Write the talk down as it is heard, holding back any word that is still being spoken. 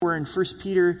we're in 1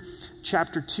 Peter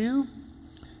chapter 2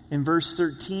 in verse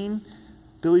 13.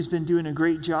 Billy's been doing a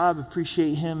great job.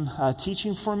 Appreciate him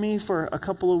teaching for me for a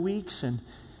couple of weeks, and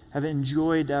have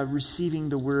enjoyed receiving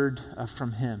the word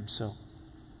from him. So,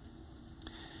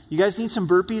 you guys need some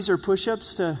burpees or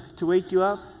push-ups to wake you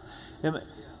up?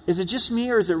 Is it just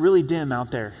me, or is it really dim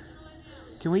out there?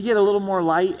 Can we get a little more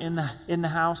light in the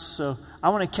house? So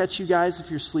I want to catch you guys if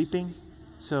you're sleeping.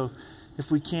 So if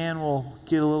we can, we'll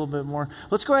get a little bit more.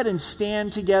 Let's go ahead and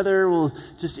stand together. We'll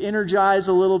just energize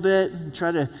a little bit and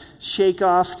try to shake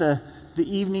off the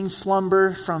evening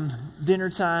slumber from dinner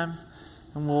time.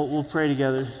 And we'll pray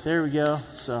together. There we go.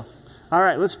 So, all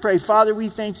right, let's pray. Father, we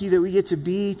thank you that we get to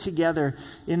be together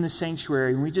in the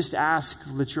sanctuary. And we just ask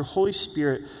that your Holy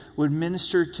Spirit would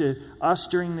minister to us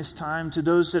during this time, to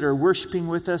those that are worshiping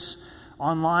with us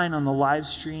online on the live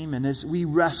stream. And as we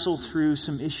wrestle through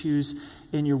some issues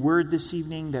in your word this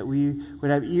evening, that we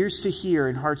would have ears to hear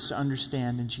and hearts to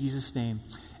understand. In Jesus' name,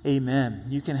 amen.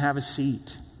 You can have a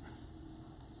seat.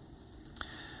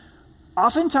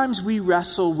 Oftentimes we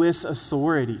wrestle with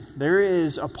authority. There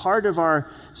is a part of our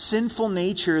sinful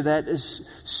nature that as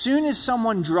soon as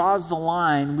someone draws the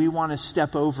line, we want to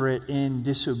step over it in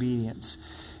disobedience.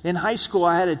 In high school,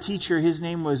 I had a teacher. His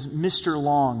name was Mr.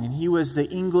 Long, and he was the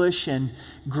English and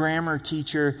grammar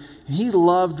teacher. And he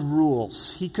loved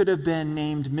rules. He could have been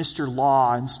named Mr.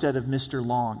 Law instead of Mr.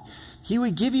 Long. He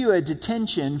would give you a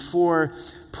detention for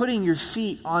putting your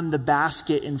feet on the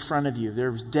basket in front of you.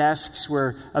 There was desks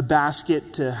where a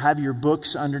basket to have your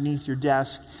books underneath your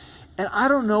desk. And I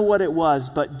don't know what it was,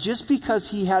 but just because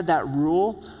he had that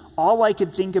rule, all I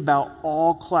could think about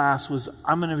all class was,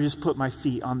 I'm going to just put my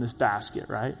feet on this basket,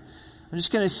 right? I'm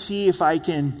just going to see if I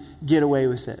can get away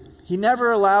with it. He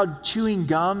never allowed chewing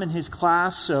gum in his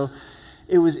class, so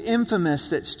it was infamous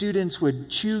that students would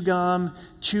chew gum,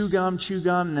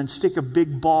 and then stick a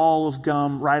big ball of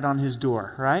gum right on his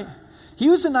door, right? He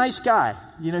was a nice guy.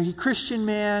 You know, he Christian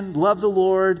man, loved the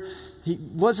Lord. He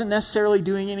wasn't necessarily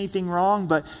doing anything wrong,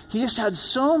 but he just had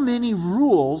so many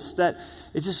rules that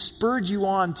it just spurred you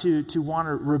on to want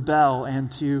to rebel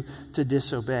and to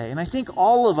disobey. And I think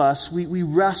all of us, we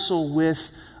wrestle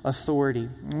with authority.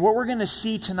 And what we're going to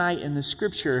see tonight in the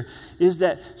scripture is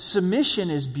that submission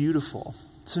is beautiful.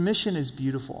 Submission is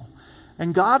beautiful.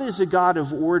 And God is a God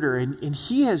of order, and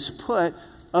he has put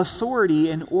authority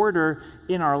and order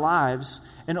in our lives.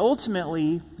 And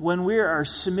ultimately, when we are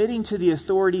submitting to the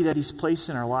authority that he's placed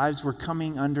in our lives, we're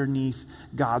coming underneath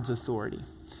God's authority.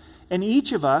 And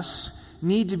each of us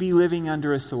need to be living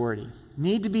under authority,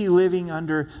 need to be living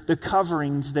under the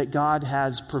coverings that God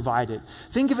has provided.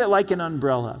 Think of it like an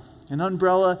umbrella. An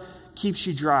umbrella keeps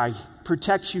you dry,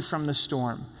 protects you from the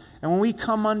storm. And when we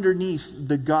come underneath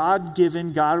the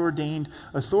God-given, God-ordained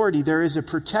authority, there is a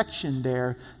protection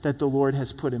there that the Lord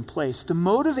has put in place. The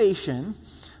motivation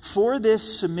for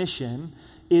this submission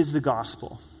is the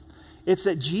gospel. It's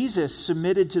that Jesus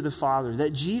submitted to the Father,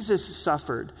 that Jesus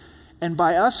suffered. And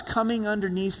by us coming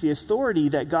underneath the authority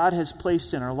that God has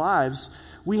placed in our lives,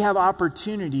 we have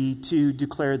opportunity to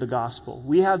declare the gospel.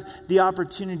 We have the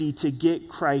opportunity to get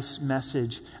Christ's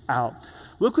message out.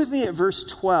 Look with me at verse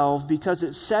 12, because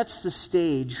it sets the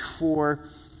stage for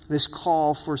this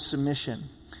call for submission.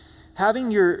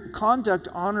 Having your conduct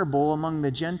honorable among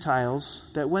the Gentiles,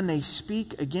 that when they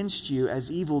speak against you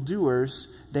as evildoers,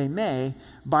 they may,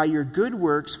 by your good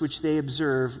works which they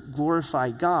observe, glorify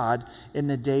God in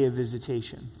the day of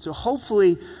visitation. So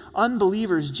hopefully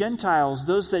unbelievers, Gentiles,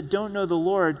 those that don't know the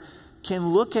Lord, can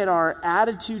look at our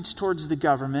attitudes towards the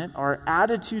government, our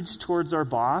attitudes towards our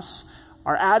boss,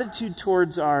 our attitude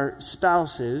towards our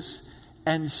spouses,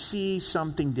 and see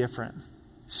something different.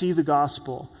 See the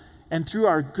gospel. And through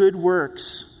our good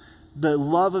works, the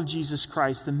love of Jesus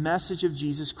Christ, the message of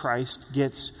Jesus Christ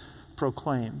gets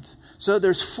proclaimed. So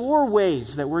there's 4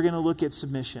 ways that we're going to look at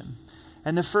submission.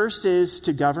 And the first is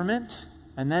to government,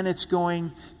 and then it's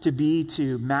going to be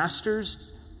to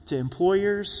masters, to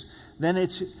employers. Then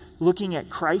it's looking at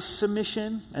Christ's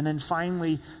submission, and then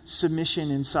finally submission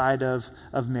inside of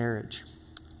marriage.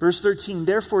 Verse 13,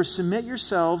 therefore submit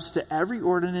yourselves to every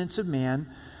ordinance of man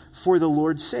for the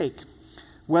Lord's sake,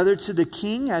 whether to the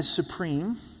king as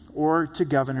supreme or to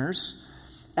governors,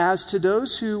 as to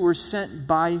those who were sent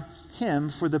by him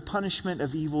for the punishment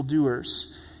of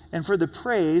evildoers, and for the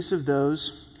praise of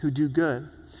those who do good.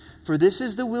 For this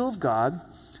is the will of God,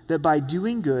 that by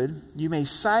doing good you may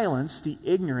silence the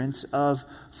ignorance of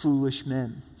foolish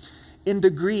men. In the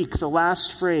Greek, the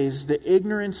last phrase, the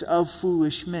ignorance of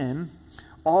foolish men,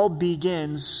 all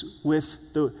begins with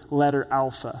the letter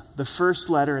alpha, the first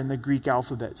letter in the Greek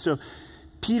alphabet. So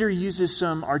Peter uses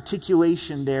some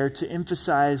articulation there to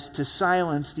emphasize, to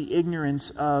silence the ignorance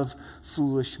of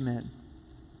foolish men.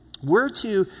 We're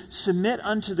to submit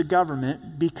unto the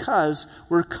government because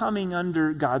we're coming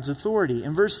under God's authority.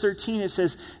 In verse 13 it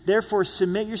says, therefore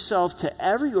submit yourself to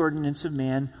every ordinance of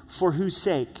man, for whose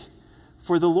sake?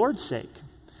 For the Lord's sake.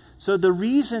 So the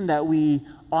reason that we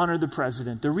honor the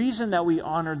president, the reason that we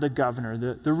honor the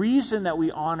governor, the reason that we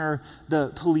honor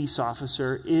the police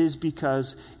officer is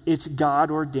because it's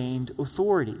God-ordained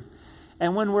authority.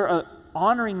 And when we're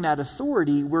honoring that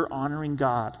authority, we're honoring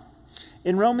God.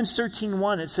 In Romans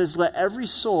 13:1, it says, let every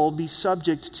soul be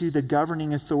subject to the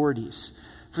governing authorities.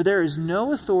 For there is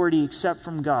no authority except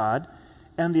from God,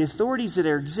 and the authorities that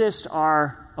exist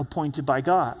are appointed by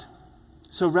God.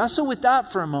 So wrestle with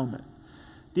that for a moment.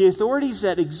 The authorities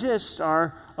that exist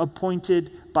are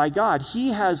appointed by God.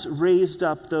 He has raised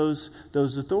up those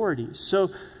authorities.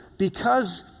 So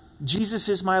because Jesus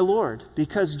is my Lord,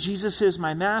 because Jesus is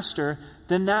my master,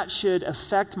 then that should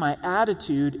affect my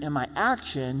attitude and my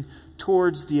action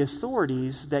towards the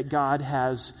authorities that God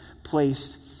has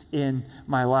placed in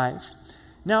my life.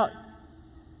 Now,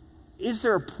 is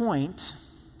there a point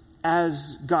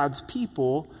as God's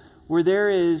people where there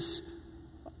is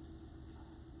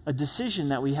a decision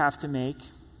that we have to make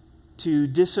to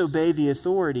disobey the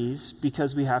authorities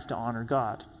because we have to honor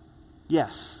God?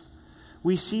 Yes.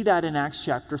 We see that in Acts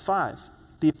chapter 5.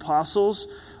 The apostles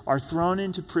are thrown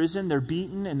into prison, they're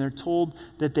beaten, and they're told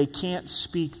that they can't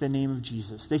speak the name of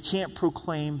Jesus. They can't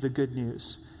proclaim the good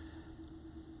news.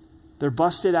 They're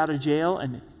busted out of jail,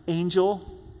 an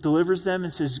angel delivers them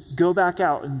and says, go back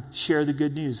out and share the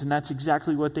good news. And that's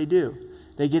exactly what they do.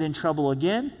 They get in trouble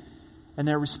again, and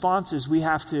their response is, we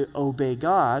have to obey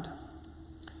God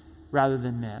rather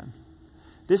than man.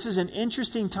 This is an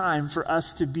interesting time for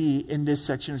us to be in this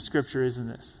section of Scripture, isn't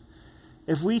this?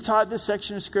 If we taught this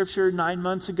section of Scripture 9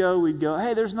 months ago, we'd go,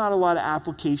 hey, there's not a lot of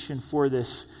application for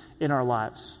this in our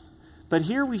lives. But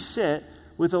here we sit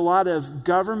with a lot of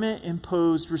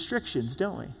government-imposed restrictions,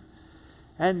 don't we?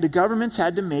 And the government's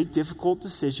had to make difficult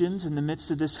decisions in the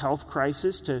midst of this health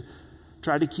crisis to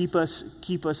try to keep us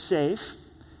safe.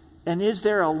 And is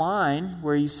there a line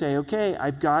where you say, okay,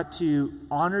 I've got to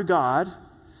honor God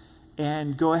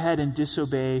and go ahead and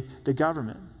disobey the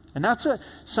government? And that's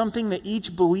something that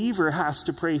each believer has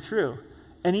to pray through.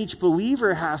 And each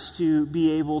believer has to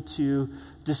be able to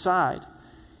decide.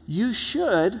 You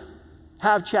should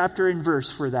have chapter and verse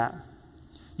for that.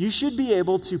 You should be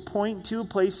able to point to a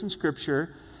place in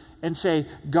Scripture and say,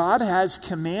 God has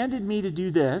commanded me to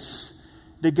do this.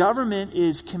 The government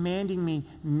is commanding me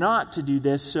not to do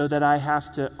this so that I have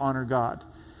to honor God.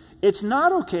 It's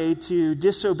not okay to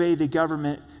disobey the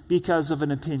government because of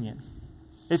an opinion.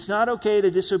 It's not okay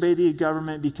to disobey the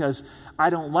government because I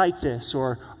don't like this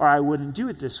or I wouldn't do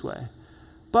it this way.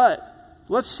 But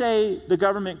let's say the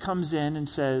government comes in and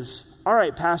says, all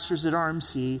right, pastors at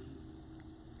RMC,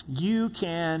 you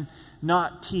can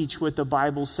not teach what the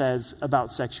Bible says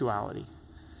about sexuality.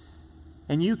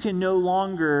 And you can no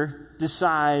longer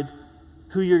decide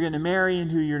who you're going to marry and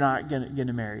who you're not going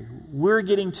to marry. We're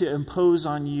getting to impose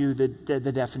on you the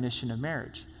definition of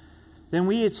marriage. Then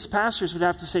we as pastors would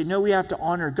have to say, no, we have to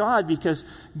honor God because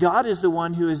God is the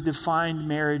one who has defined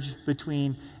marriage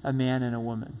between a man and a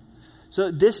woman. So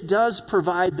this does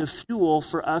provide the fuel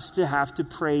for us to have to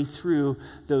pray through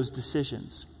those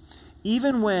decisions.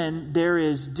 Even when there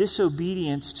is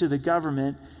disobedience to the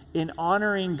government in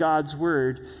honoring God's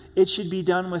word, it should be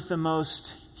done with the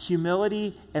most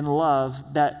humility and love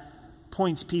that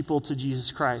points people to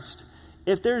Jesus Christ.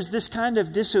 If there's this kind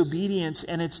of disobedience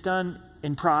and it's done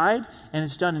in pride, and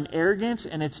it's done in arrogance,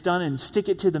 and it's done in stick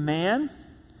it to the man,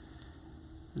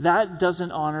 that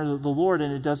doesn't honor the Lord,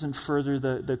 and it doesn't further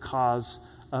the cause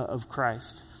of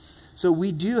Christ. So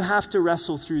we do have to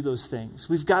wrestle through those things.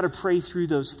 We've got to pray through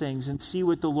those things and see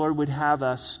what the Lord would have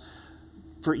us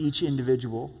for each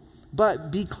individual.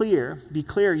 But be clear,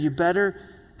 you better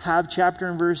have chapter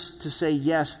and verse to say,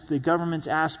 yes, the government's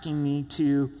asking me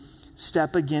to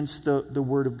step against the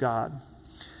word of God.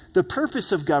 The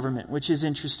purpose of government, which is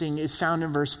interesting, is found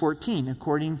in verse 14,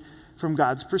 according from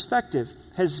God's perspective,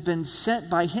 has been sent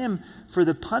by him for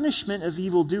the punishment of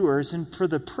evildoers and for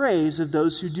the praise of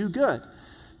those who do good.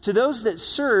 To those that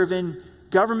serve in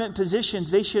government positions,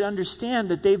 they should understand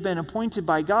that they've been appointed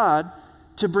by God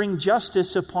to bring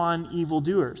justice upon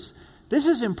evildoers. This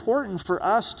is important for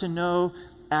us to know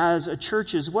as a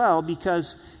church as well,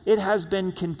 because it has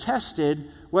been contested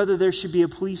whether there should be a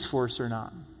police force or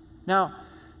not. Now,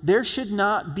 there should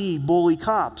not be bully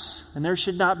cops, and there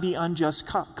should not be unjust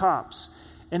cops.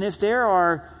 And if there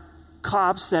are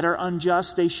cops that are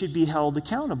unjust, they should be held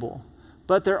accountable.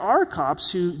 but there are cops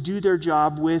who do their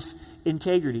job with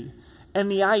integrity.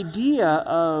 And the idea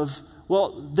of,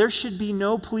 well, there should be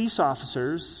no police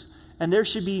officers and there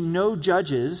should be no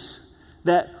judges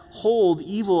that hold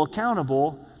evil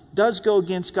accountable does go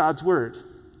against God's word.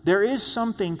 There is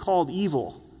something called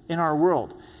evil in our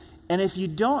world. And if you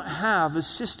don't have a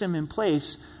system in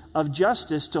place of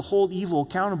justice to hold evil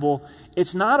accountable,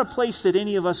 it's not a place that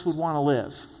any of us would want to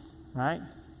live, right?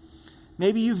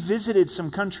 Maybe you've visited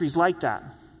some countries like that,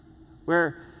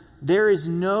 where there is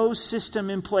no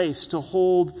system in place to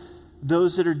hold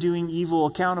those that are doing evil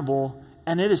accountable,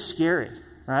 and it is scary,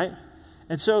 right?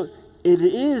 And so it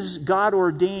is God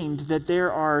ordained that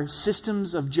there are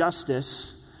systems of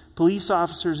justice, police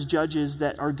officers, judges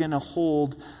that are going to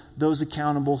hold those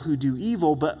accountable who do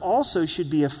evil, but also should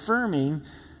be affirming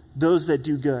those that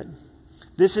do good.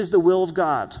 This is the will of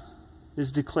God,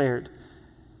 is declared,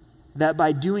 that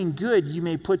by doing good you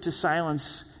may put to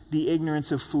silence the ignorance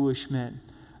of foolish men.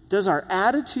 Does our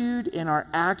attitude and our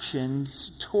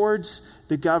actions towards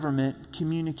the government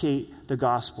communicate the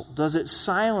gospel? Does it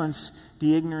silence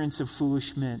the ignorance of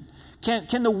foolish men?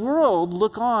 Can the world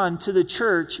look on to the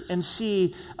church and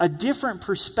see a different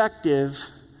perspective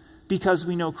because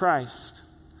we know Christ?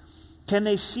 Can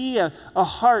they see a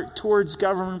heart towards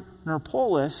Governor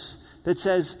Polis that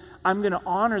says, I'm going to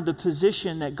honor the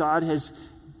position that God has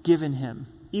given him,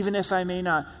 even if I may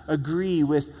not agree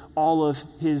with all of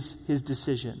his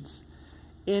decisions?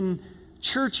 In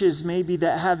churches maybe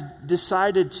that have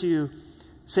decided to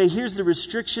say, here's the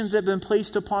restrictions that have been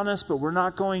placed upon us, but we're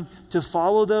not going to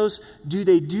follow those, do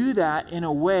they do that in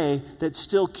a way that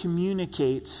still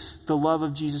communicates the love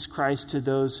of Jesus Christ to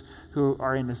those who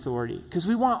are in authority? Because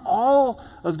we want all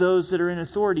of those that are in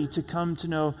authority to come to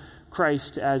know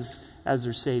Christ as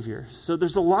their Savior. So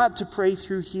there's a lot to pray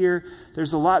through here.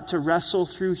 There's a lot to wrestle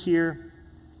through here.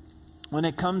 When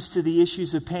it comes to the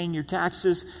issues of paying your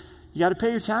taxes, you got to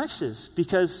pay your taxes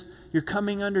because you're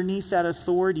coming underneath that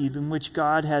authority in which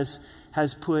God has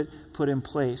put in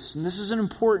place. And this is an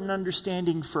important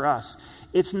understanding for us.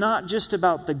 It's not just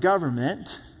about the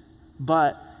government,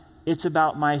 but it's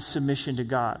about my submission to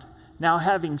God. Now,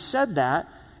 having said that,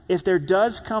 if there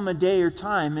does come a day or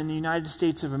time in the United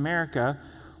States of America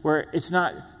where it's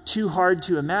not too hard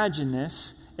to imagine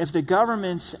this, if the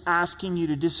government's asking you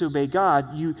to disobey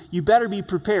God, you better be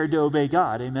prepared to obey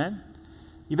God. Amen?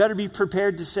 You better be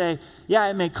prepared to say, yeah,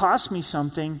 it may cost me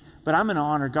something, but I'm going to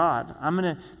honor God. I'm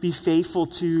going to be faithful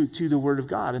to the Word of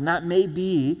God. And that may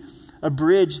be a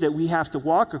bridge that we have to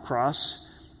walk across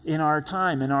in our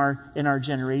time, in our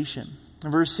generation.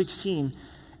 In verse 16,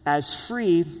 as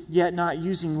free, yet not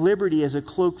using liberty as a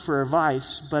cloak for a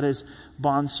vice, but as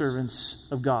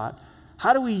bondservants of God.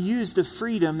 How do we use the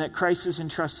freedom that Christ has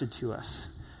entrusted to us?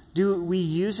 Do we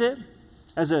use it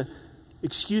as an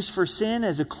excuse for sin,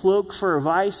 as a cloak for a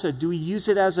vice? Or do we use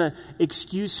it as an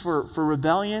excuse for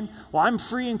rebellion? Well, I'm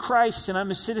free in Christ and I'm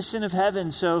a citizen of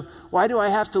heaven, so why do I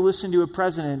have to listen to a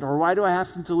president? Or why do I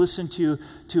have to listen to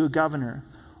a governor?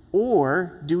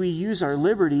 Or do we use our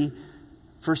liberty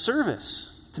for service?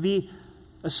 To be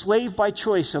a slave by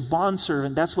choice, a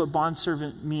bondservant. That's what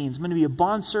bondservant means. I'm going to be a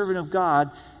bondservant of God,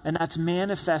 and that's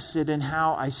manifested in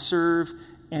how I serve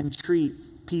and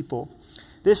treat people.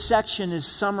 This section is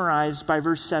summarized by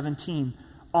verse 17.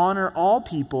 Honor all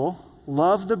people,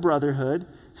 love the brotherhood,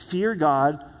 fear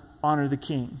God, honor the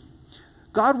king.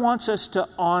 God wants us to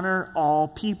honor all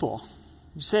people.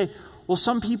 You say, well,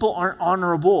 some people aren't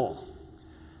honorable.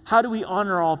 How do we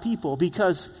honor all people?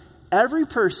 Because every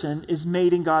person is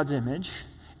made in God's image,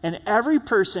 and every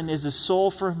person is a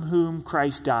soul from whom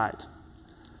Christ died.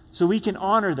 So we can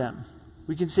honor them.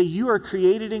 We can say, you are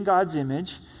created in God's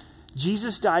image.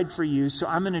 Jesus died for you, so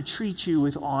I'm going to treat you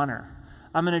with honor.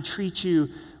 I'm going to treat you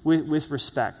with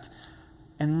respect.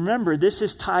 And remember, this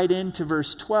is tied into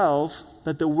verse 12,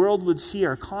 that the world would see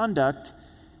our conduct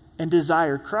and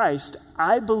desire Christ.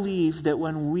 I believe that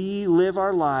when we live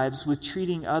our lives with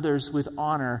treating others with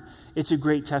honor, it's a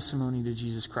great testimony to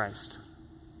Jesus Christ.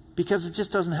 Because it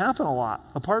just doesn't happen a lot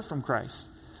apart from Christ.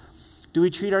 Do we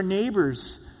treat our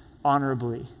neighbors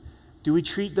honorably? Do we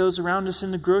treat those around us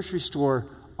in the grocery store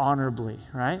honorably,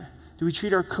 right? Do we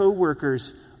treat our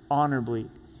co-workers honorably?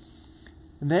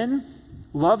 And then,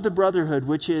 love the brotherhood,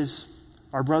 which is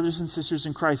our brothers and sisters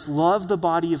in Christ. Love the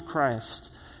body of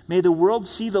Christ. May the world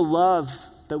see the love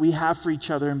that we have for each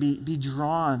other and be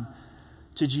drawn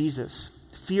to Jesus.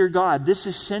 Fear God. This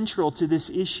is central to this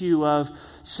issue of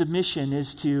submission,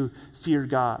 is to fear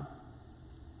God.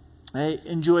 I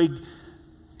enjoy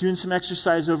doing some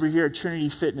exercise over here at Trinity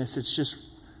Fitness. It's just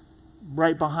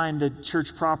right behind the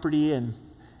church property, and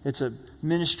it's a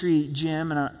ministry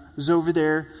gym. And I was over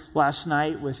there last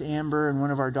night with Amber and one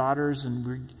of our daughters, and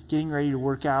we're getting ready to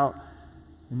work out.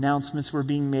 Announcements were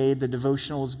being made. The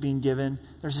devotional was being given.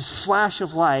 There's this flash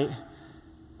of light,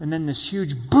 and then this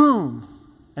huge boom,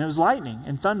 and it was lightning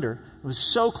and thunder. It was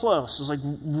so close. It was like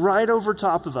right over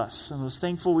top of us. And I was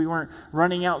thankful we weren't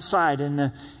running outside in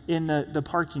the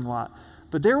parking lot.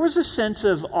 But there was a sense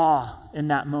of awe in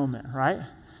that moment, right?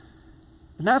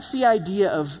 And that's the idea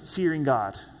of fearing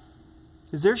God.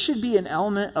 Is there should be an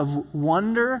element of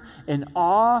wonder and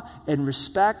awe and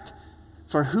respect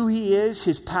for who he is,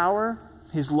 his power,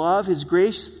 his love, his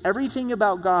grace, everything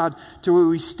about God, to where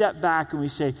we step back and we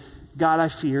say, God, I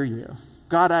fear you.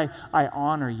 God, I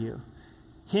honor you.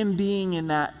 Him being in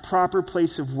that proper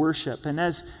place of worship. And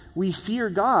as we fear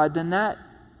God, then that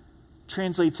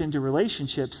translates into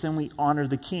relationships. Then we honor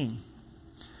the King.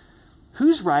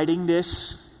 Who's writing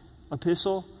this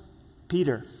epistle?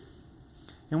 Peter.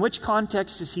 In which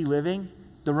context is he living?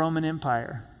 The Roman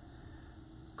Empire.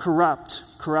 Corrupt.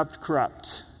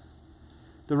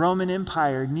 The Roman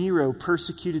Empire, Nero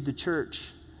persecuted the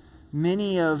church.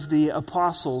 Many of the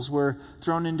apostles were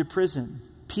thrown into prison.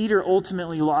 Peter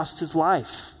ultimately lost his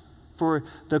life for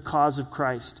the cause of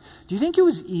Christ. Do you think it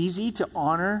was easy to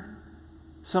honor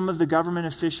some of the government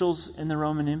officials in the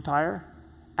Roman Empire?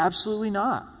 Absolutely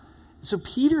not. So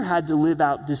Peter had to live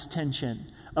out this tension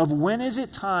of when is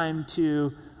it time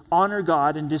to honor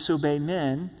God and disobey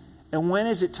men, and when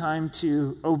is it time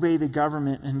to obey the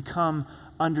government and come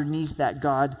underneath that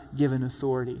God-given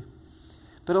authority.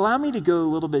 But allow me to go a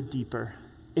little bit deeper.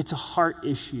 It's a heart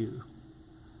issue.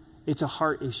 It's a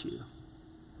heart issue.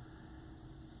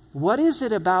 What is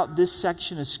it about this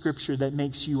section of Scripture that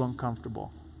makes you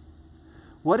uncomfortable?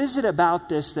 What is it about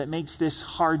this that makes this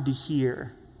hard to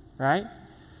hear, right?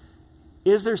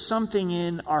 Is there something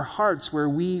in our hearts where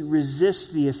we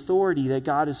resist the authority that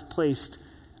God has placed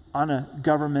on a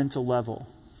governmental level?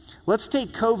 Let's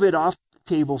take COVID off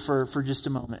the table for just a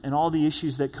moment and all the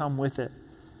issues that come with it.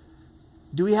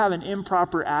 Do we have an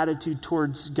improper attitude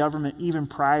towards government even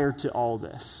prior to all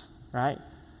this, right?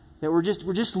 That we're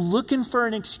just looking for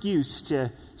an excuse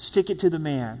to stick it to the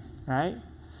man, right?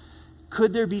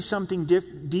 Could there be something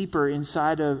deeper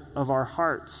inside of our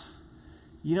hearts?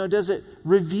 You know, does it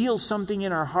reveal something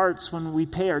in our hearts when we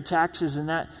pay our taxes, and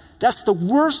that's the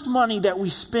worst money that we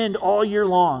spend all year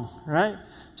long, right?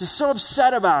 Just so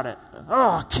upset about it.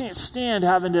 Oh, I can't stand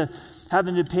having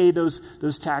to pay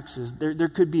those taxes. There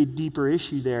could be a deeper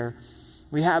issue there.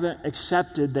 We haven't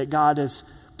accepted that God has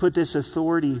put this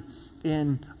authority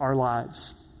in our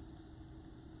lives.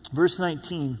 Verse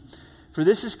 19, for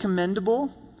this is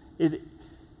commendable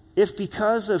if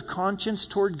because of conscience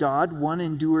toward God one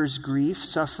endures grief,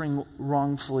 suffering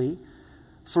wrongfully.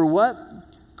 For what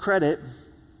credit,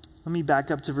 let me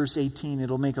back up to verse 18,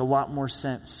 it'll make a lot more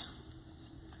sense.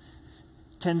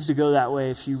 It tends to go that way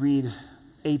if you read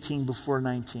 18 before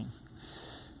 19.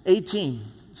 18,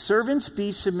 servants,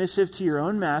 be submissive to your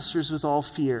own masters with all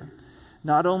fear,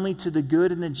 not only to the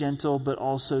good and the gentle, but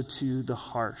also to the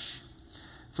harsh.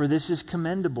 For this is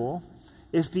commendable,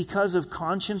 if because of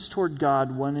conscience toward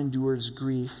God one endures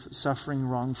grief, suffering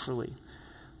wrongfully.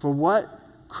 For what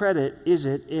credit is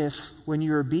it if, when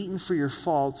you are beaten for your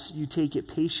faults, you take it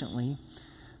patiently,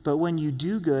 but when you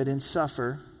do good and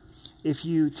suffer, if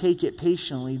you take it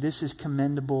patiently, this is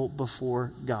commendable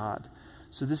before God.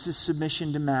 So this is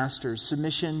submission to masters.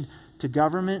 Submission to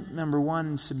government, number one,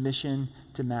 and submission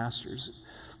to masters.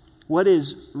 What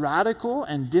is radical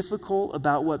and difficult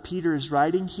about what Peter is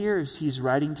writing here is he's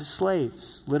writing to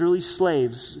slaves, literally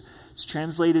slaves. It's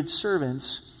translated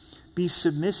servants. Be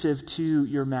submissive to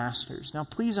your masters. Now,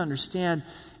 please understand,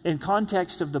 in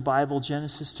context of the Bible,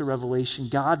 Genesis to Revelation,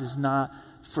 God is not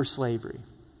for slavery.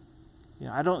 You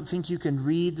know, I don't think you can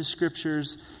read the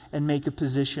Scriptures and make a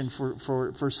position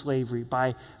for slavery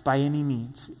by any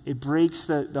means. It breaks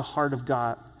the heart of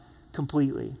God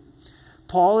completely.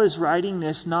 Paul is writing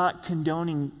this not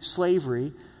condoning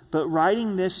slavery, but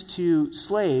writing this to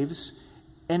slaves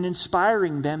and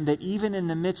inspiring them that even in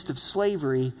the midst of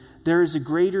slavery, there is a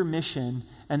greater mission,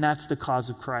 and that's the cause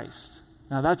of Christ.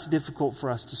 Now, that's difficult for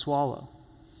us to swallow.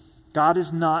 God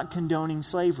is not condoning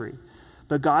slavery,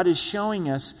 but God is showing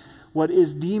us what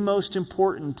is the most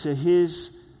important to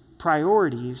his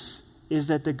priorities is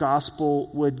that the gospel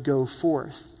would go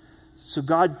forth. So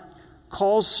God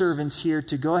calls servants here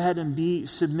to go ahead and be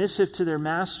submissive to their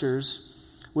masters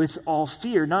with all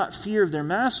fear, not fear of their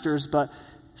masters, but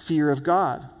fear of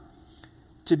God.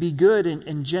 To be good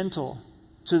and gentle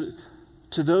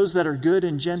to those that are good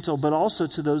and gentle, but also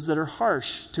to those that are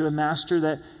harsh, to a master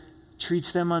that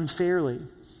treats them unfairly.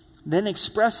 Then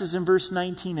expresses in verse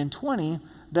 19 and 20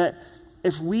 that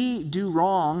if we do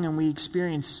wrong and we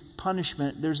experience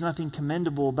punishment, there's nothing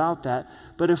commendable about that.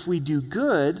 But if we do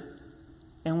good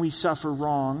and we suffer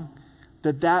wrong,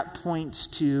 that points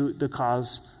to the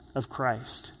cause of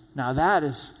Christ. Now that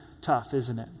is tough,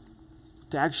 isn't it?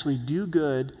 To actually do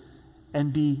good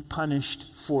and be punished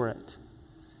for it.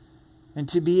 And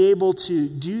to be able to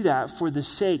do that for the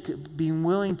sake, being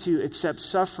willing to accept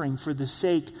suffering for the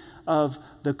sake of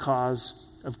the cause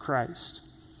of Christ.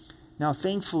 Now,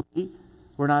 thankfully,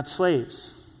 we're not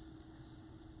slaves.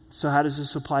 So how does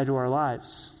this apply to our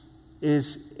lives?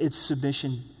 It's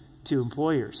submission to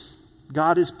employers.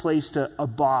 God has placed a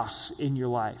boss in your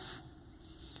life.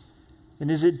 And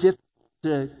is it difficult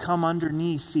to come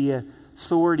underneath the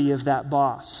authority of that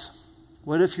boss?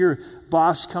 What if your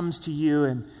boss comes to you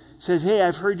and says, hey,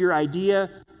 I've heard your idea,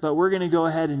 but we're going to go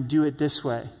ahead and do it this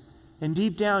way. And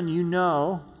deep down, you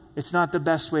know it's not the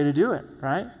best way to do it,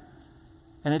 right?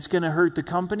 And it's going to hurt the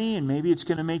company, and maybe it's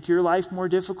going to make your life more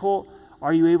difficult.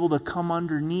 Are you able to come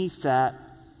underneath that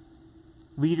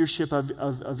leadership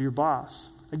of your boss?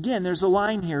 Again, there's a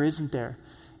line here, isn't there?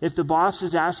 If the boss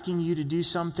is asking you to do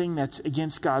something that's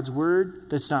against God's word,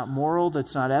 that's not moral,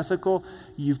 that's not ethical,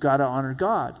 you've got to honor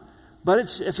God.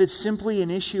 But if it's simply an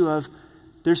issue of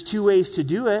there's two ways to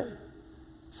do it,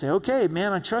 say, okay,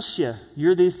 man, I trust you.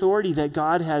 You're the authority that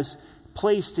God has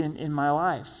placed in my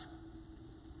life.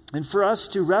 And for us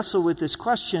to wrestle with this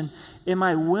question, am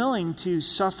I willing to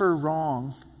suffer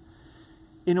wrong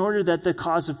in order that the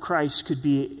cause of Christ could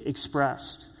be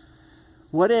expressed?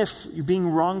 What if you're being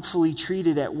wrongfully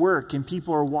treated at work and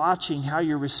people are watching how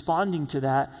you're responding to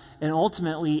that, and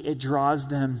ultimately it draws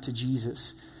them to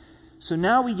Jesus? So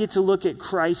now we get to look at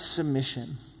Christ's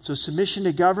submission. So submission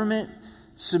to government,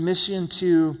 submission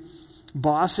to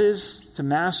bosses, to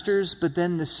masters, but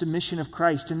then the submission of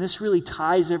Christ. And this really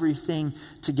ties everything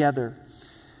together.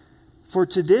 For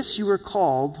to this you were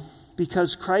called,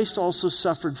 because Christ also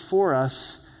suffered for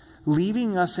us,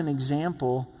 leaving us an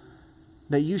example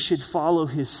that you should follow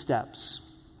his steps.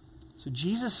 So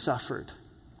Jesus suffered.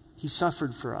 He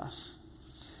suffered for us.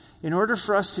 In order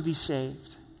for us to be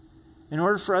saved, in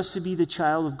order for us to be the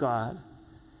child of God,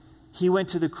 he went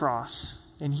to the cross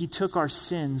and he took our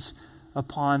sins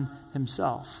upon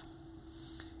himself.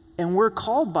 And we're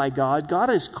called by God. God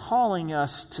is calling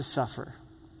us to suffer.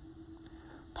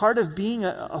 Part of being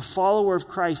a follower of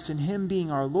Christ and him being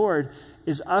our Lord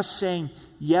is us saying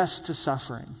yes to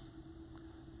suffering.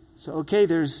 So, okay,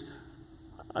 there's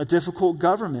a difficult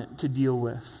government to deal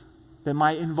with that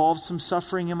might involve some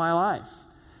suffering in my life.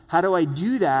 How do I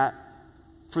do that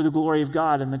for the glory of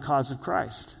God and the cause of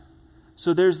Christ?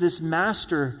 So there's this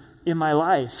master in my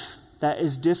life that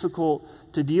is difficult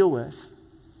to deal with.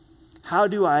 How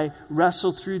do I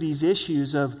wrestle through these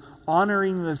issues of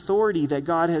honoring the authority that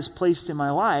God has placed in my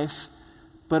life,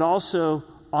 but also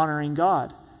honoring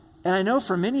God? And I know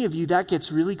for many of you that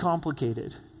gets really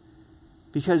complicated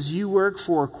because you work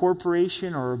for a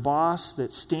corporation or a boss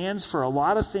that stands for a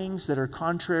lot of things that are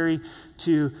contrary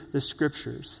to the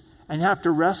scriptures. And you have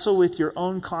to wrestle with your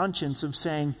own conscience of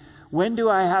saying, when do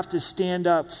I have to stand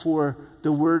up for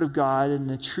the word of God and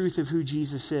the truth of who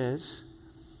Jesus is?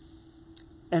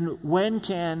 And when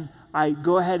can I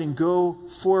go ahead and go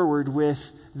forward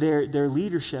with their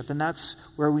leadership? And that's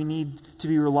where we need to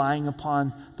be relying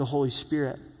upon the Holy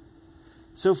Spirit.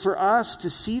 So for us to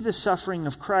see the suffering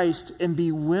of Christ and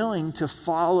be willing to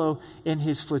follow in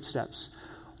his footsteps.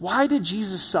 Why did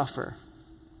Jesus suffer?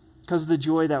 Because of the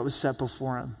joy that was set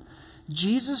before him.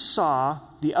 Jesus saw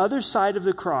the other side of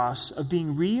the cross of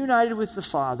being reunited with the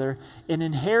Father and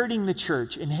inheriting the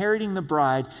church, inheriting the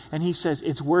bride, and he says,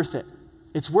 it's worth it.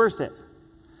 It's worth it.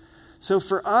 So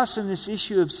for us in this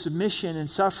issue of submission and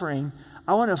suffering,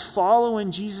 I want to follow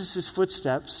in Jesus'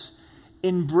 footsteps,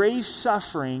 embrace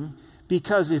suffering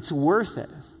because it's worth it.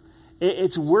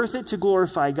 It's worth it to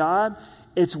glorify God.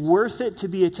 It's worth it to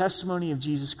be a testimony of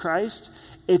Jesus Christ.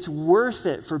 It's worth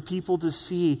it for people to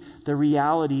see the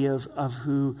reality of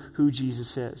who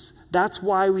Jesus is. That's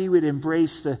why we would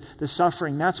embrace the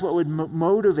suffering. That's what would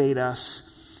motivate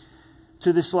us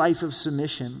to this life of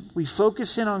submission. We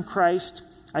focus in on Christ.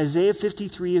 Isaiah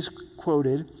 53 is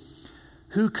quoted,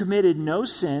 who committed no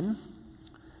sin,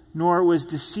 nor was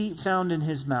deceit found in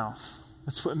his mouth.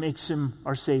 That's what makes him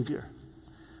our Savior.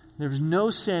 There was no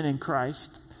sin in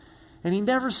Christ. And he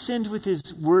never sinned with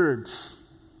his words.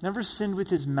 Never sinned with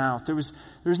his mouth. There was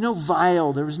no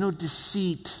vile. There was no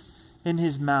deceit in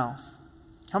his mouth.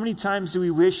 How many times do we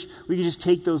wish we could just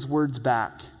take those words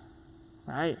back?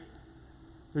 Right?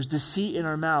 There's deceit in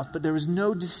our mouth, but there was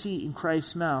no deceit in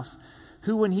Christ's mouth.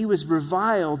 Who, when he was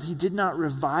reviled, he did not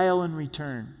revile in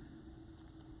return.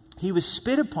 He was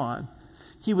spit upon,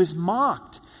 He was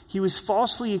mocked. He was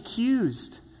falsely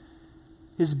accused.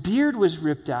 His beard was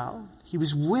ripped out. He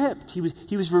was whipped.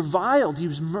 He was reviled. He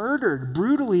was murdered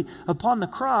brutally upon the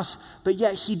cross, but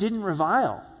yet he didn't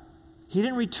revile. He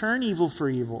didn't return evil for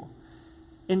evil.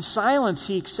 In silence,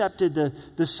 he accepted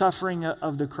the suffering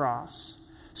of the cross.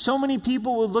 So many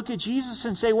people would look at Jesus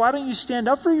and say, why don't you stand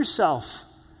up for yourself?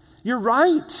 You're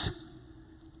right.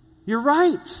 You're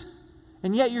right.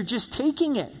 And yet you're just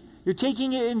taking it. You're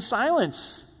taking it in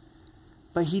silence.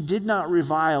 But he did not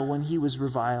revile when he was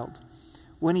reviled.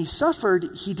 When he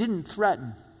suffered, he didn't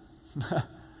threaten.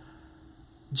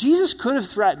 Jesus could have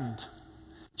threatened.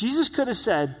 Jesus could have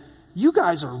said, you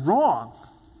guys are wrong.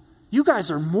 You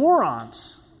guys are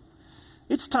morons.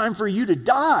 It's time for you to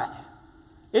die.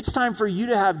 It's time for you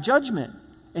to have judgment.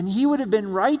 And he would have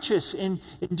been righteous in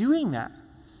doing that.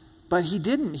 But he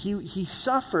didn't. He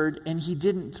suffered and he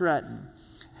didn't threaten.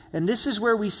 And this is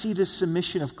where we see the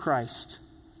submission of Christ.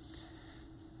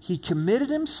 He committed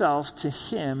himself to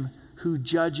him who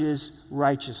judges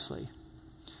righteously.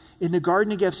 In the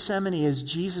Garden of Gethsemane, as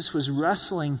Jesus was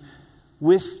wrestling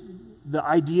with the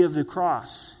idea of the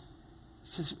cross, he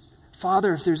says,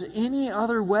 Father, if there's any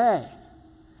other way,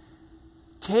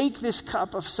 take this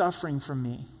cup of suffering from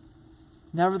me.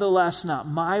 Nevertheless, not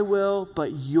my will,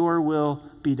 but your will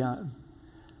be done.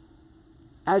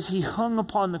 As he hung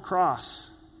upon the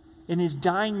cross, in his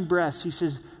dying breaths, he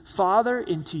says, Father,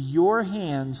 into your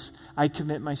hands I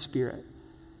commit my spirit.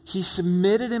 He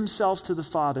submitted himself to the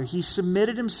Father. He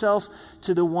submitted himself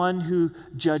to the one who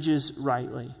judges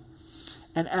rightly.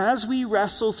 And as we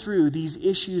wrestle through these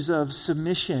issues of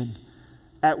submission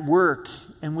at work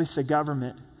and with the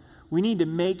government, we need to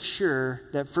make sure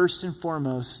that first and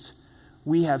foremost,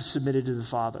 we have submitted to the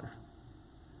Father.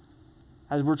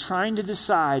 As we're trying to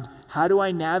decide, how do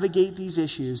I navigate these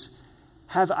issues,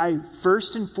 have I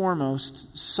first and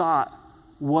foremost sought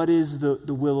what is the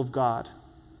will of God?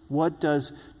 What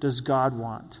does God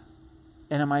want?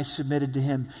 And am I submitted to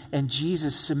him? And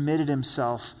Jesus submitted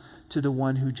himself to the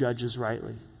one who judges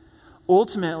rightly.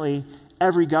 Ultimately,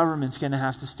 every government's going to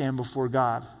have to stand before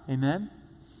God. Amen?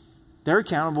 They're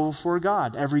accountable before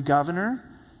God. Every governor,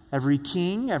 every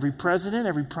king, every president,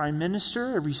 every prime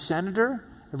minister, every senator,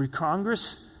 every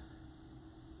Congress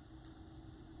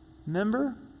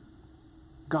member,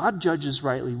 God judges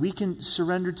rightly. We can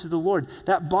surrender to the Lord.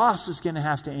 That boss is going to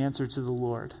have to answer to the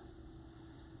Lord.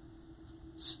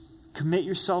 Commit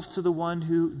yourself to the one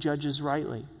who judges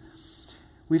rightly.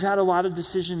 We've had a lot of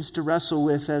decisions to wrestle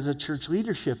with as a church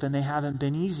leadership, and they haven't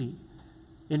been easy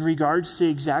in regards to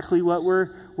exactly what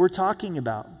we're talking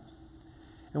about.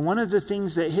 And one of the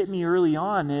things that hit me early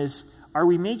on is, are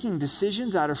we making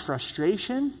decisions out of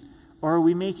frustration, or are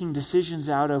we making decisions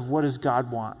out of what does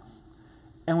God want?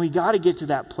 And we got to get to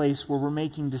that place where we're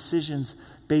making decisions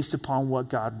based upon what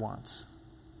God wants,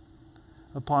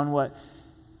 upon what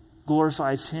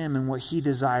glorifies him and what he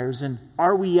desires. And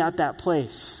are we at that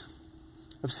place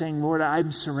of saying, Lord,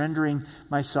 I'm surrendering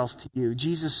myself to you?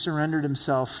 Jesus surrendered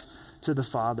himself to the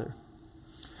Father,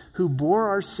 who bore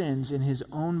our sins in his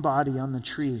own body on the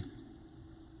tree,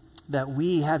 that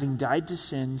we, having died to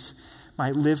sins,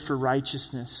 might live for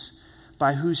righteousness,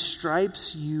 by whose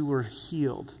stripes you were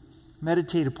healed.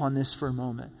 Meditate upon this for a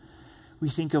moment. We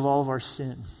think of all of our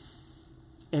sin.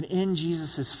 And in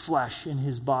Jesus' flesh, in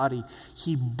his body,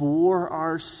 he bore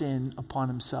our sin upon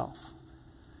himself.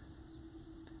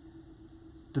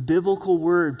 The biblical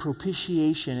word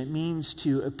propitiation, it means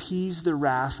to appease the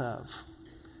wrath of.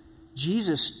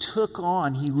 Jesus took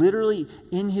on, he literally,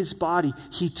 in his body,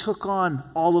 he took on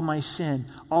all of my sin,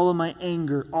 all of my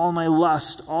anger, all my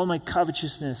lust, all my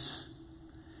covetousness.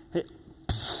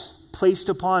 Placed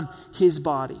upon his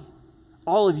body.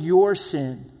 All of your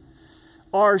sin.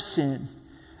 Our sin.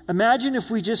 Imagine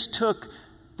if we just took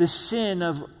the sin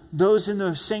of those in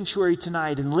the sanctuary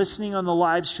tonight and listening on the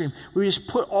live stream. We just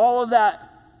put all of that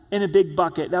in a big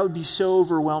bucket. That would be so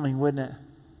overwhelming, wouldn't it?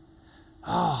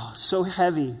 Oh, so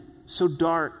heavy, so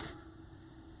dark.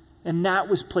 And that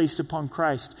was placed upon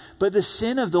Christ. But the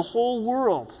sin of the whole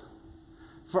world,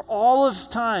 for all of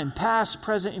time, past,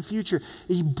 present, and future,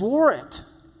 he bore it.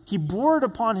 He bore it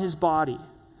upon his body.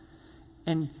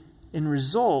 And in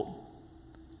result,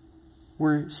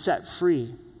 we're set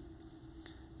free.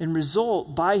 In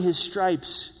result, by his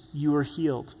stripes, you are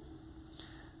healed.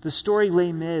 The story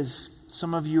Les Mis,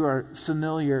 some of you are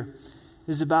familiar,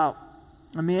 is about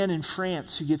a man in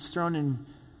France who gets thrown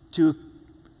into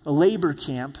a labor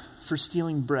camp for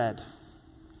stealing bread.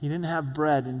 He didn't have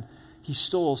bread and he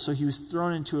stole, so he was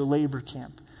thrown into a labor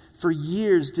camp. For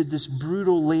years did this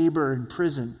brutal labor in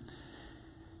prison.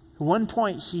 At one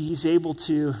point, he's able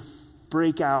to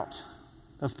break out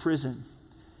of prison.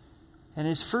 And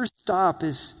his first stop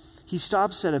is he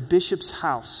stops at a bishop's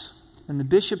house. And the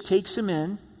bishop takes him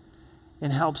in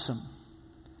and helps him.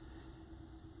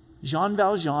 Jean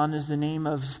Valjean is the name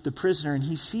of the prisoner, and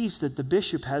he sees that the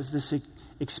bishop has this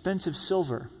expensive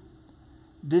silver.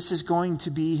 This is going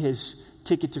to be his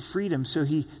ticket to freedom. So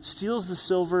he steals the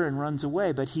silver and runs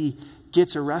away, but he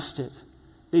gets arrested.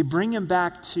 They bring him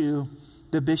back to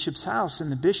the bishop's house,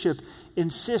 and the bishop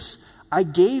insists, I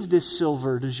gave this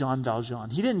silver to Jean Valjean.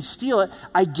 He didn't steal it.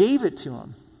 I gave it to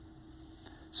him.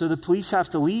 So the police have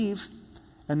to leave,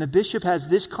 and the bishop has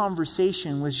this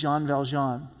conversation with Jean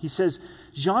Valjean. He says,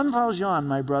 Jean Valjean,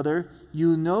 my brother,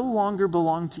 you no longer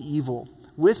belong to evil.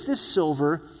 With this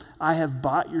silver, I have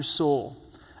bought your soul.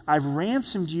 I've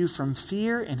ransomed you from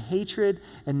fear and hatred,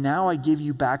 and now I give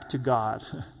you back to God.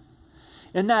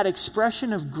 In that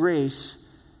expression of grace,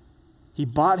 he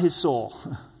bought his soul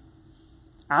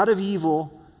out of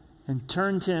evil and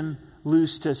turned him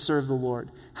loose to serve the Lord.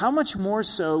 How much more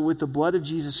so with the blood of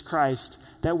Jesus Christ,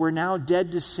 that we're now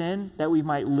dead to sin, that we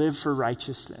might live for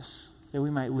righteousness. That we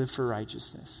might live for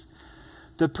righteousness.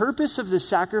 The purpose of the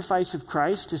sacrifice of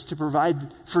Christ is to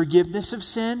provide forgiveness of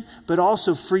sin, but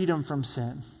also freedom from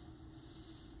sin.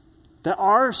 That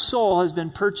our soul has been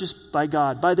purchased by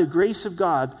God, by the grace of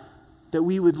God, that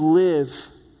we would live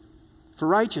for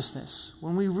righteousness.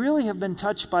 When we really have been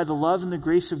touched by the love and the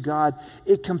grace of God,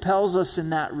 it compels us in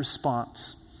that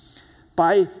response.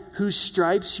 By whose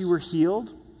stripes you were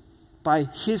healed, by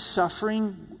his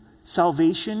suffering,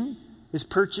 salvation is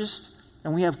purchased,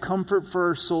 and we have comfort for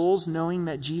our souls knowing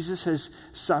that Jesus has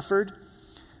suffered.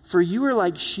 For you are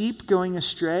like sheep going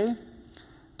astray,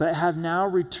 but have now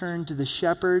returned to the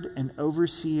shepherd and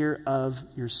overseer of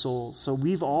your souls. So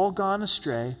we've all gone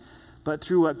astray, but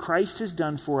through what Christ has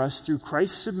done for us, through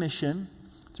Christ's submission,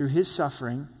 through his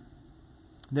suffering,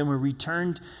 then we're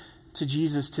returned to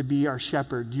Jesus to be our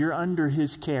shepherd. You're under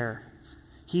his care.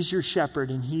 He's your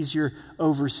shepherd and he's your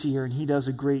overseer, and he does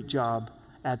a great job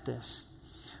at this.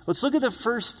 Let's look at the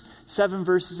first 7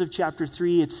 verses of chapter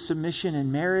 3. It's submission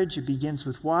in marriage. It begins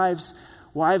with wives.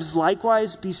 Wives,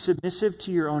 likewise, be submissive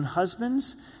to your own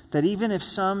husbands, that even if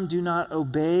some do not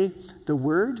obey the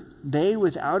word, they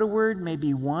without a word may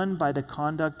be won by the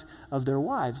conduct of their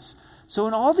wives. So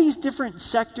in all these different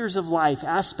sectors of life,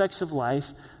 aspects of life,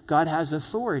 God has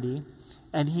authority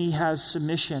and he has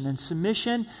submission. And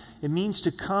submission, it means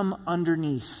to come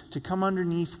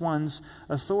underneath one's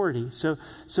authority.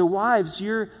 So wives,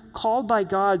 you're called by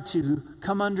God to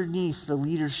come underneath the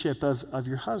leadership of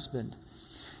your husband.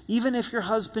 Even if your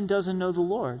husband doesn't know the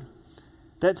Lord,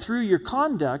 that through your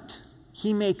conduct,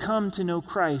 he may come to know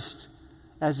Christ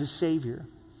as a Savior.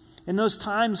 In those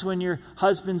times when your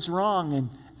husband's wrong, and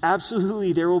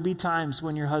absolutely there will be times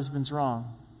when your husband's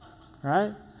wrong,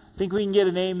 right? I think we can get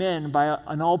an amen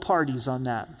on all parties on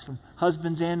that, from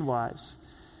husbands and wives.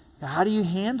 How do you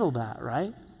handle that,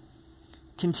 right?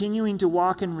 Continuing to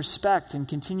walk in respect and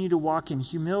continue to walk in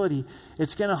humility,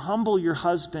 it's going to humble your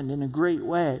husband in a great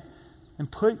way. And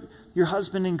put your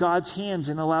husband in God's hands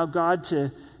and allow God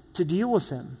to deal with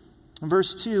him. In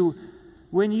verse 2,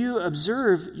 when you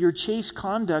observe your chaste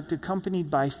conduct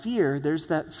accompanied by fear, there's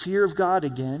that fear of God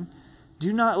again.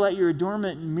 Do not let your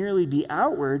adornment merely be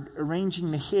outward,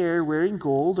 arranging the hair, wearing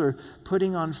gold, or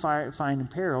putting on fine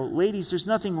apparel. Ladies, there's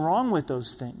nothing wrong with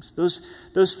those things.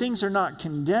 Those things are not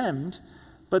condemned,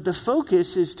 but the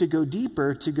focus is to go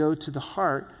deeper, to go to the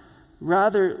heart.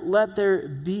 Rather, let there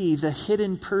be the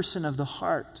hidden person of the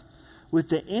heart, with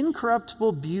the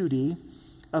incorruptible beauty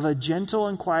of a gentle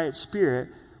and quiet spirit,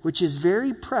 which is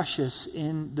very precious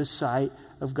in the sight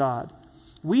of God.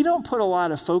 We don't put a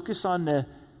lot of focus on the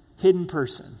hidden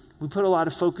person. We put a lot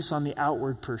of focus on the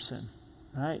outward person,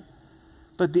 right?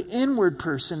 But the inward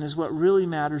person is what really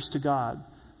matters to God.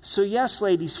 So yes,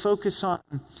 ladies, focus on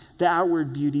the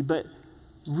outward beauty, but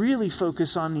really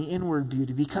focus on the inward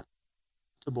beauty, because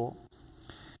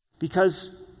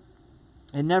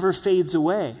it never fades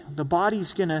away. The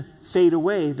body's going to fade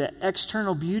away. The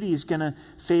external beauty is going to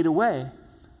fade away.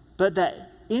 But that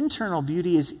internal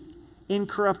beauty is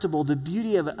incorruptible. The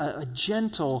beauty of a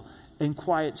gentle and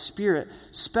quiet spirit,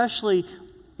 especially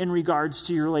in regards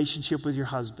to your relationship with your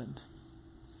husband.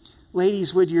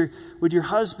 Ladies, would your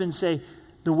husband say,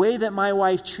 the way that my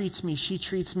wife treats me, she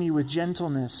treats me with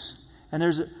gentleness. And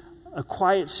there's a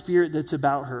quiet spirit that's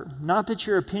about her. Not that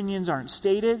your opinions aren't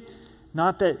stated,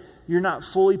 not that you're not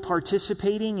fully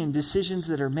participating in decisions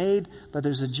that are made, but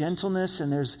there's a gentleness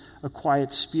and there's a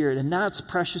quiet spirit. And that's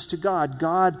precious to God.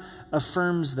 God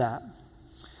affirms that.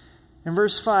 In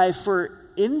verse 5, for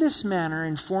in this manner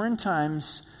in foreign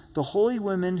times the holy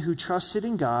women who trusted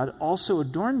in God also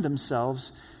adorned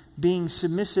themselves, being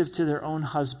submissive to their own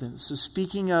husbands. So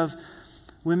speaking of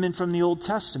women from the Old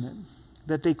Testament,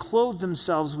 that they clothe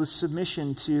themselves with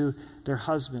submission to their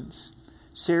husbands.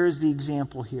 Sarah is the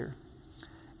example here.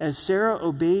 As Sarah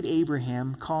obeyed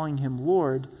Abraham, calling him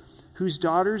Lord, whose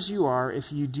daughters you are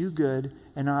if you do good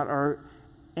and are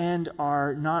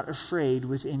not afraid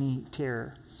with any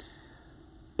terror.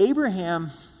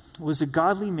 Abraham was a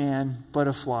godly man, but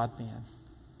a flawed man.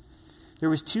 There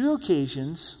was 2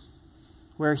 occasions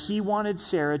where he wanted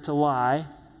Sarah to lie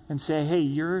and say, hey,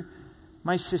 you're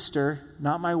my sister,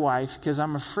 not my wife, because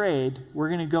I'm afraid we're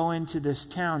going to go into this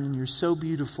town and you're so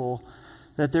beautiful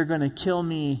that they're going to kill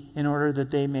me in order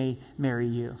that they may marry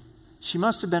you. She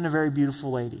must have been a very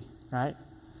beautiful lady, right?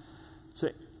 So,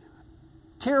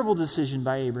 terrible decision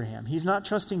by Abraham. He's not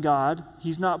trusting God.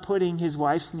 He's not putting his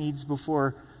wife's needs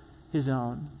before his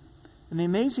own. And the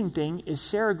amazing thing is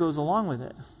Sarah goes along with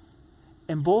it.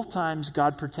 And both times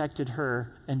God protected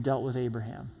her and dealt with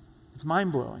Abraham. It's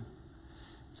mind-blowing.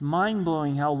 It's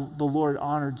mind-blowing how the Lord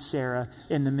honored Sarah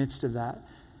in the midst of that.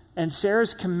 And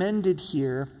Sarah's commended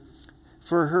here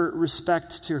for her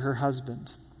respect to her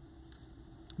husband.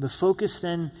 The focus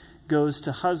then goes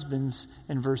to husbands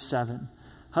in verse 7.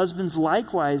 Husbands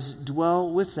likewise dwell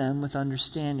with them with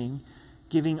understanding,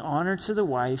 giving honor to the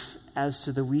wife as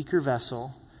to the weaker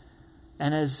vessel,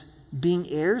 and as being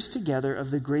heirs together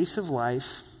of the grace of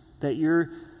life, that your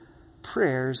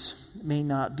prayers may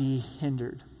not be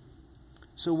hindered.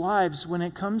 So wives, when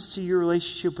it comes to your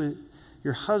relationship with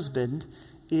your husband,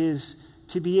 is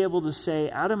to be able to say,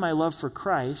 out of my love for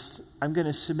Christ, I'm going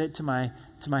to submit to my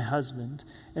husband.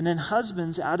 And then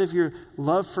husbands, out of your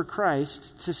love for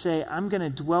Christ, to say, I'm going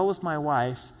to dwell with my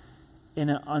wife in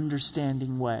an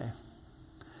understanding way.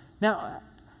 Now,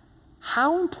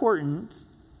 how important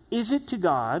is it to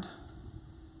God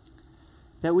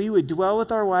that we would dwell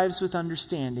with our wives with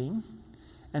understanding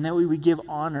and that we would give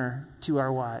honor to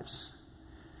our wives?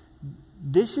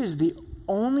 This is the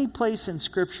only place in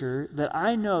Scripture that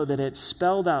I know that it's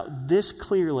spelled out this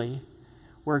clearly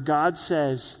where God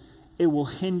says it will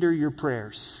hinder your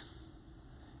prayers.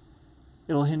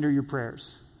 It'll hinder your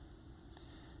prayers.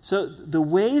 So the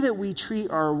way that we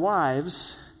treat our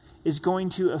wives is going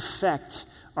to affect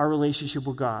our relationship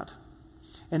with God.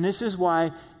 And this is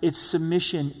why it's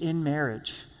submission in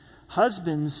marriage.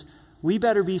 Husbands, we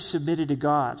better be submitted to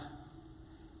God.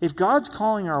 If God's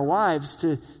calling our wives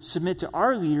to submit to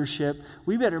our leadership,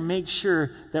 we better make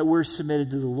sure that we're submitted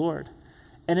to the Lord.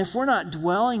 And if we're not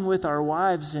dwelling with our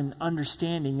wives in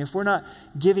understanding, if we're not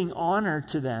giving honor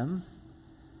to them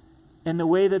in the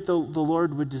way that the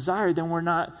Lord would desire, then we're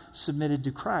not submitted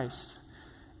to Christ.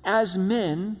 As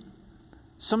men,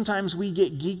 sometimes we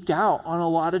get geeked out on a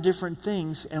lot of different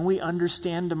things and we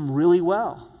understand them really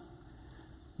well.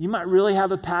 You might really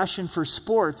have a passion for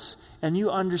sports and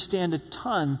you understand a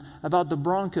ton about the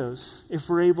Broncos if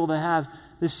we're able to have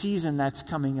the season that's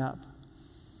coming up.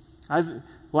 I've,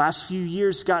 last few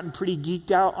years, gotten pretty geeked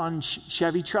out on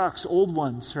Chevy trucks, old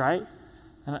ones, right?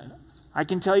 And I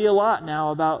can tell you a lot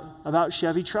now about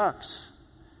Chevy trucks.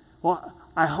 Well,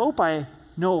 I hope I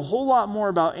know a whole lot more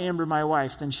about Amber, my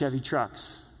wife, than Chevy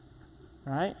trucks,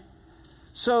 right?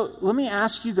 So let me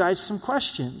ask you guys some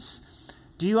questions.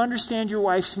 Do you understand your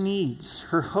wife's needs,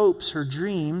 her hopes, her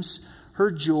dreams,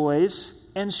 her joys,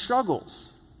 and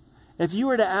struggles? If you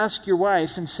were to ask your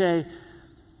wife and say,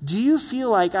 do you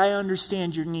feel like I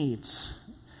understand your needs?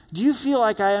 Do you feel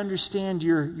like I understand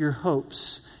your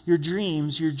hopes, your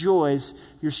dreams, your joys,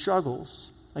 your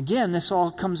struggles? Again, this all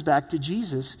comes back to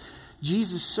Jesus.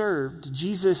 Jesus served.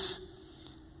 Jesus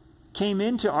came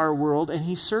into our world and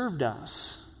he served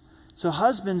us. So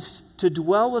husbands, to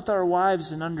dwell with our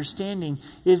wives in understanding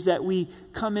is that we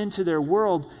come into their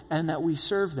world and that we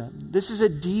serve them. This is a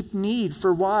deep need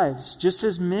for wives. Just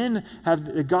as men have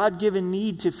the God-given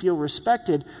need to feel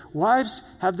respected, wives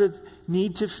have the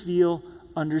need to feel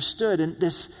understood. And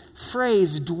this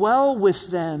phrase, dwell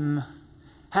with them,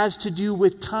 has to do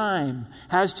with time,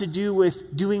 has to do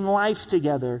with doing life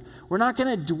together. We're not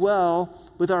going to dwell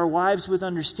with our wives with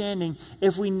understanding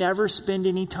if we never spend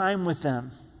any time with them.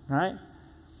 Right?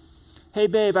 Hey,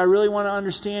 babe, I really want to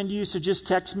understand you, so just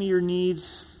text me your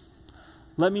needs.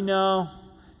 Let me know.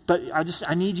 But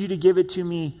I need you to give it to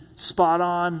me spot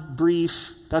on,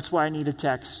 brief. That's why I need a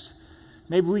text.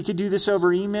 Maybe we could do this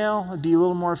over email. It'd be a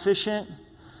little more efficient.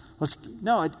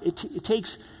 It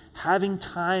takes having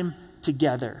time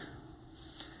together.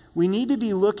 We need to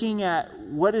be looking at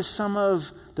what is some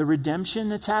of the redemption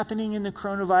that's happening in the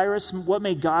coronavirus, what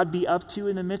may God be up to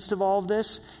in the midst of all of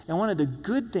this. And one of the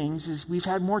good things is we've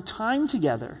had more time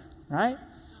together, right?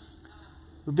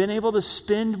 We've been able to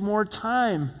spend more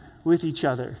time with each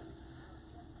other.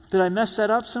 Did I mess that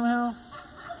up somehow?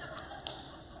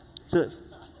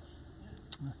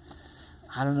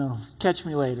 I don't know. Catch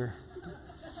me later.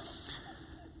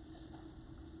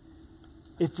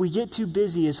 If we get too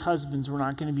busy as husbands, we're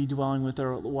not going to be dwelling with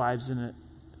our wives in an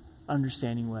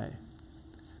understanding way.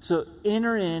 So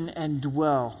enter in and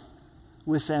dwell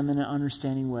with them in an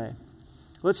understanding way.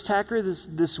 Let's tackle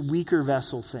this weaker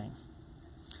vessel thing.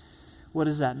 What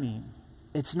does that mean?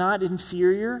 It's not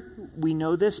inferior. We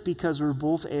know this because we're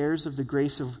both heirs of the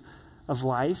grace of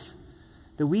life.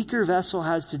 The weaker vessel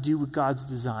has to do with God's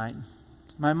design.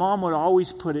 My mom would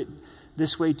always put it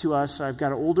this way to us. I've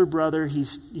got an older brother.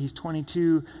 He's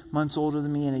 22 months older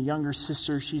than me, and a younger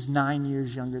sister. She's 9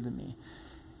 years younger than me.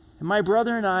 And my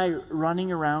brother and I,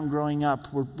 running around growing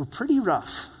up, were pretty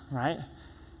rough, right?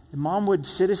 And Mom would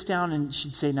sit us down and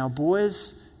she'd say, now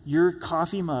boys, you're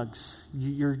coffee mugs.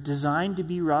 You're designed to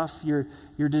be rough. You're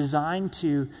designed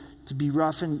to be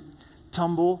rough and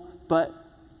tumble, but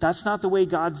that's not the way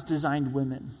God's designed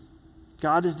women.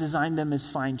 God has designed them as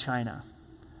fine china.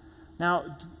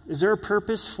 Now, is there a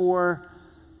purpose for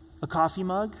a coffee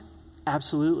mug?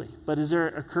 Absolutely. But is there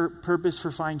a purpose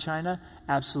for fine china?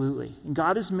 Absolutely. And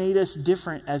God has made us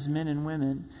different as men and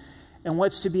women. And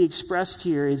what's to be expressed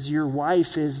here is your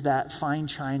wife is that fine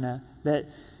china that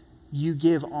you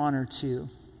give honor to.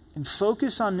 And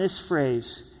focus on this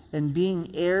phrase, and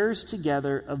being heirs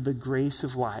together of the grace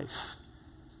of life.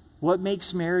 What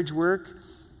makes marriage work?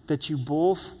 That you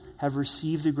both have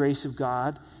received the grace of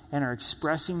God and are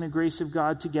expressing the grace of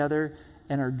God together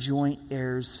and are joint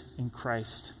heirs in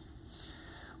Christ.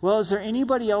 Well, is there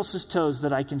anybody else's toes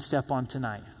that I can step on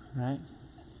tonight, right?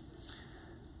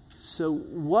 So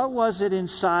what was it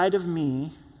inside of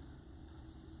me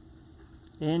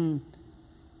in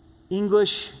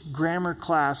English grammar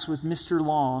class with Mr.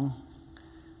 Long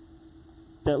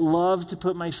that loved to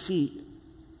put my feet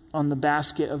on the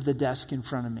basket of the desk in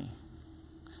front of me?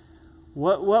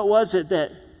 What was it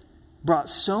that brought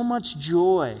so much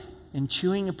joy in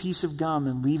chewing a piece of gum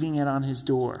and leaving it on his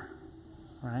door,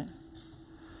 right?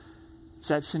 It's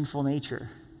that sinful nature.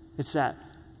 It's that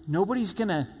nobody's going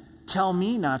to tell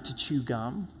me not to chew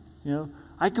gum. You know,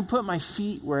 I can put my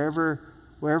feet wherever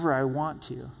I want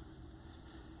to.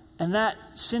 And that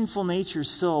sinful nature is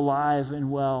still alive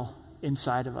and well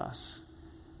inside of us.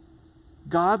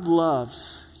 God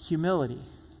loves humility.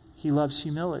 He loves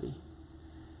humility.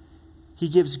 He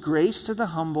gives grace to the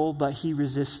humble, but he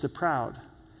resists the proud.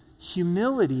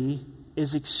 Humility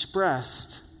is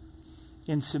expressed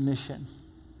in submission.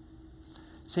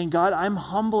 Saying, God, I'm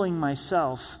humbling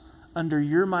myself under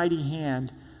your mighty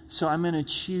hand, so I'm going to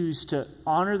choose to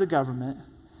honor the government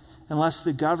unless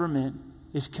the government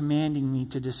is commanding me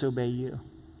to disobey you.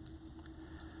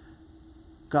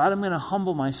 God, I'm going to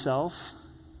humble myself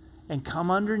and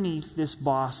come underneath this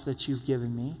boss that you've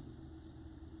given me.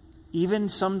 Even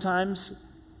sometimes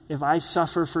if I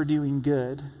suffer for doing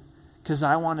good, because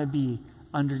I want to be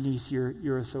underneath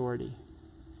your authority.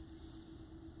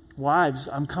 Wives,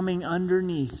 I'm coming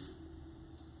underneath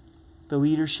the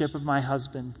leadership of my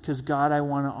husband, because God, I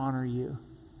want to honor you.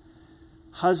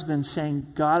 Husbands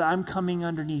saying, God, I'm coming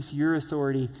underneath your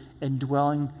authority and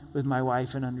dwelling with my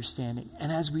wife in understanding.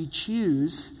 And as we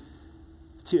choose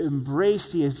to embrace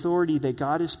the authority that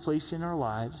God has placed in our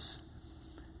lives,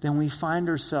 then we find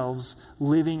ourselves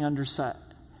living under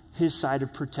his side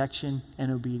of protection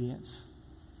and obedience.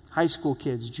 High school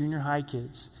kids, junior high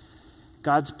kids,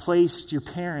 God's placed your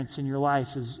parents in your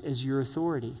life as your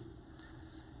authority.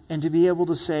 And to be able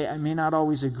to say, I may not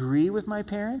always agree with my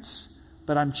parents,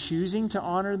 but I'm choosing to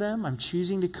honor them. I'm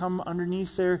choosing to come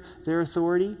underneath their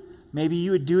authority. Maybe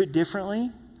you would do it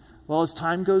differently. Well, as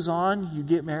time goes on, you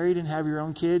get married and have your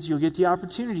own kids, you'll get the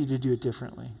opportunity to do it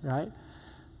differently, right?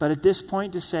 But at this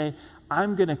point to say,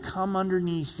 I'm going to come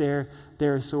underneath their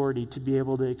authority to be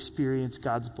able to experience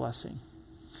God's blessing.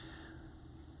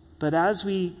 But as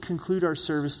we conclude our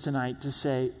service tonight to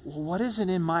say, well, what is it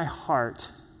in my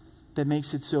heart that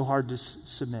makes it so hard to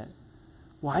submit?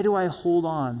 Why do I hold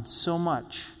on so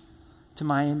much to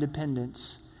my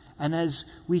independence? And as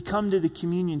we come to the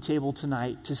communion table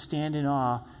tonight to stand in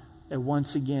awe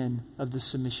once again of the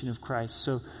submission of Christ.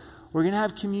 So we're going to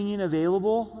have communion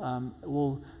available.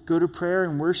 We'll go to prayer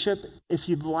and worship. If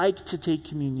you'd like to take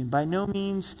communion, by no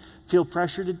means feel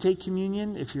pressure to take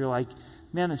communion. If you're like,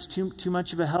 man, it's too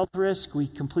much of a health risk, we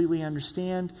completely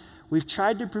understand. We've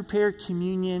tried to prepare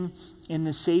communion in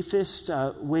the safest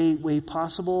way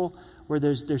possible, where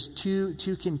there's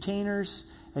two containers,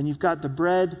 and you've got the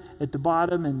bread at the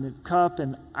bottom and the cup,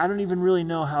 and I don't even really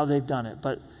know how they've done it,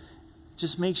 but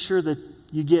just make sure that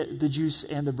you get the juice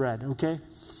and the bread, okay?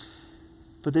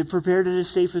 But they've prepared it as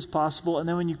safe as possible. And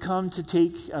then when you come to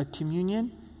take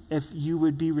communion, if you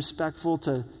would be respectful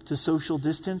to social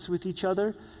distance with each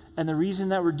other. And the reason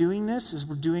that we're doing this is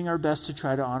we're doing our best to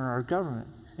try to honor our government.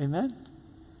 Amen?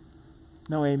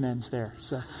 No amens there.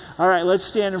 So, all right, let's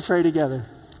stand and pray together.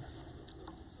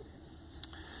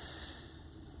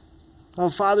 Oh,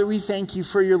 Father, we thank you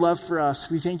for your love for us.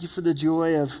 We thank you for the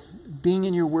joy of being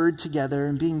in your word together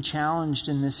and being challenged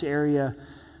in this area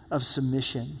of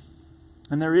submission.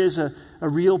 And there is a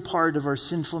real part of our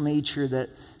sinful nature that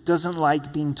doesn't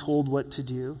like being told what to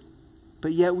do.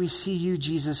 But yet we see you,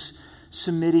 Jesus,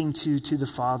 submitting to the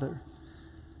Father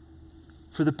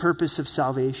for the purpose of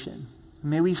salvation.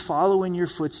 May we follow in your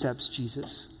footsteps,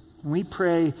 Jesus. And we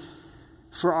pray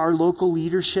for our local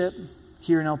leadership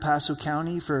here in El Paso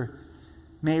County, for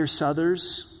Mayor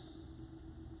Suthers,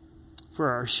 for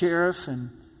our sheriff and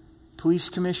police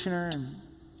commissioner, and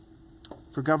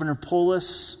for Governor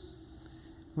Polis.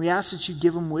 We ask that you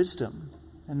give them wisdom.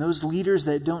 And those leaders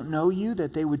that don't know you,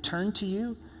 that they would turn to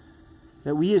you,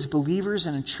 that we as believers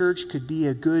in a church could be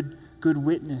a good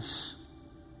witness.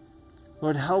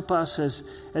 Lord, help us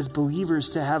as believers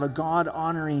to have a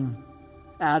God-honoring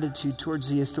attitude towards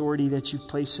the authority that you've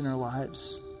placed in our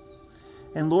lives.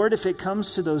 And Lord, if it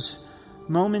comes to those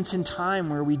moments in time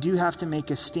where we do have to make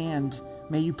a stand,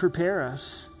 may you prepare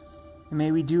us. And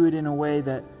may we do it in a way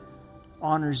that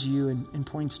honors you and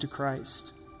points to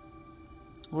Christ.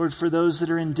 Lord, for those that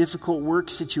are in difficult work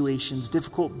situations,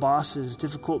 difficult bosses,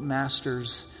 difficult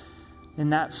masters,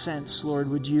 in that sense, Lord,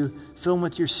 would you fill them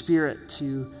with your Spirit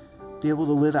to be able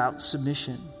to live out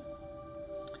submission?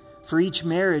 For each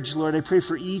marriage, Lord, I pray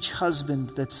for each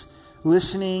husband that's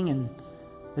listening and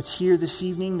that's here this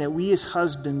evening, that we as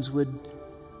husbands would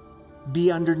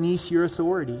be underneath your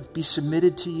authority, be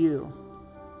submitted to you,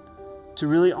 to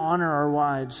really honor our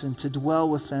wives and to dwell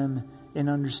with them in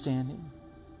understanding.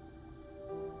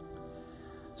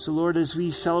 So Lord, as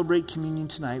we celebrate communion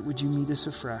tonight, would you meet us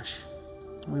afresh?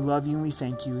 We love you and we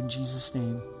thank you in Jesus'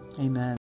 name. Amen.